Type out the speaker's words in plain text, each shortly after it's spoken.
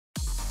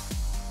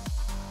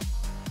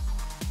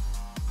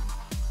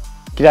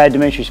G'day,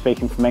 Dimitri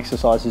speaking from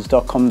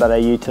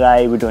Exercises.com.au.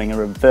 Today we're doing a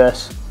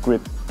reverse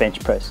grip bench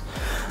press.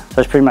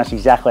 So it's pretty much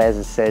exactly as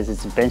it says,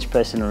 it's a bench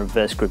press in a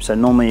reverse grip. So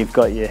normally you've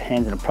got your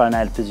hands in a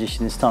pronated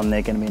position. This time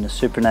they're going to be in a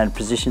supinated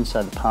position,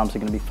 so the palms are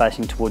going to be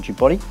facing towards your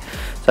body.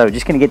 So we're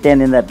just going to get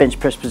down in that bench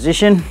press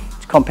position.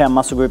 It's a compound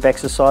muscle group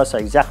exercise, so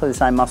exactly the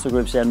same muscle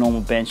groups as our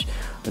normal bench.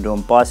 We're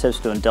doing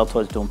biceps, doing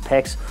deltoids, doing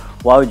pecs.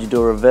 Why would you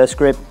do a reverse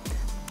grip?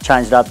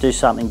 Change it up, do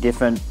something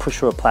different, push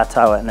through a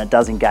plateau, and it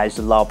does engage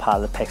the lower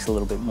part of the pecs a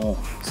little bit more.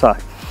 So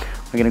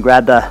we're going to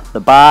grab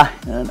the bar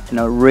in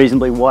a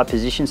reasonably wide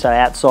position, so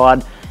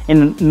outside,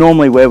 in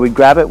normally where we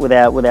grab it with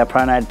our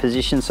pronated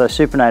position. So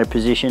supinated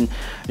position,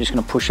 we're just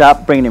going to push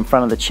up, bring it in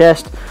front of the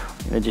chest,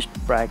 we're going to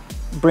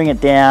just bring it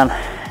down,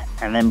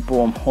 and then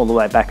boom, all the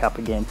way back up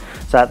again.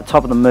 So at the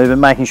top of the movement,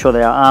 making sure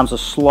that our arms are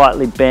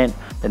slightly bent,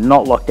 they're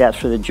not locked out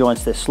through the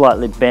joints, they're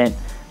slightly bent,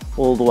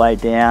 all the way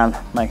down,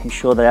 making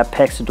sure that our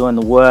pecs are doing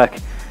the work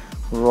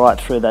right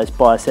through those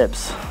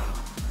biceps,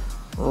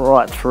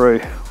 right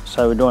through.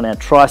 So we're doing our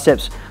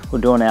triceps,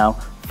 we're doing our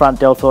front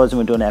deltoids, and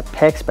we're doing our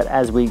pecs, but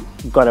as we've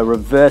got a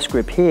reverse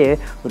grip here,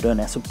 we're doing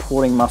our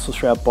supporting muscles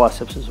through our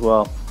biceps as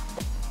well.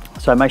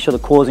 So make sure the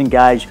core's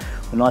engaged,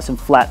 we're nice and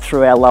flat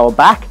through our lower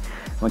back,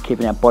 and we're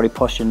keeping our body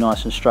posture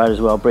nice and straight as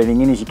well.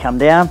 Breathing in as you come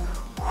down,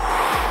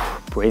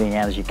 breathing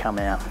out as you come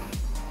out.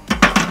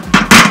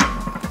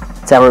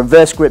 It's our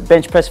reverse grip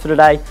bench press for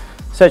today.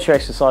 Search for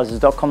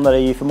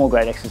Exercises.com.au for more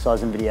great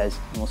exercise and videos,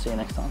 and we'll see you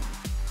next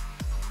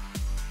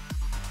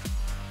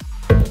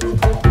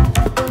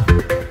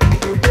time.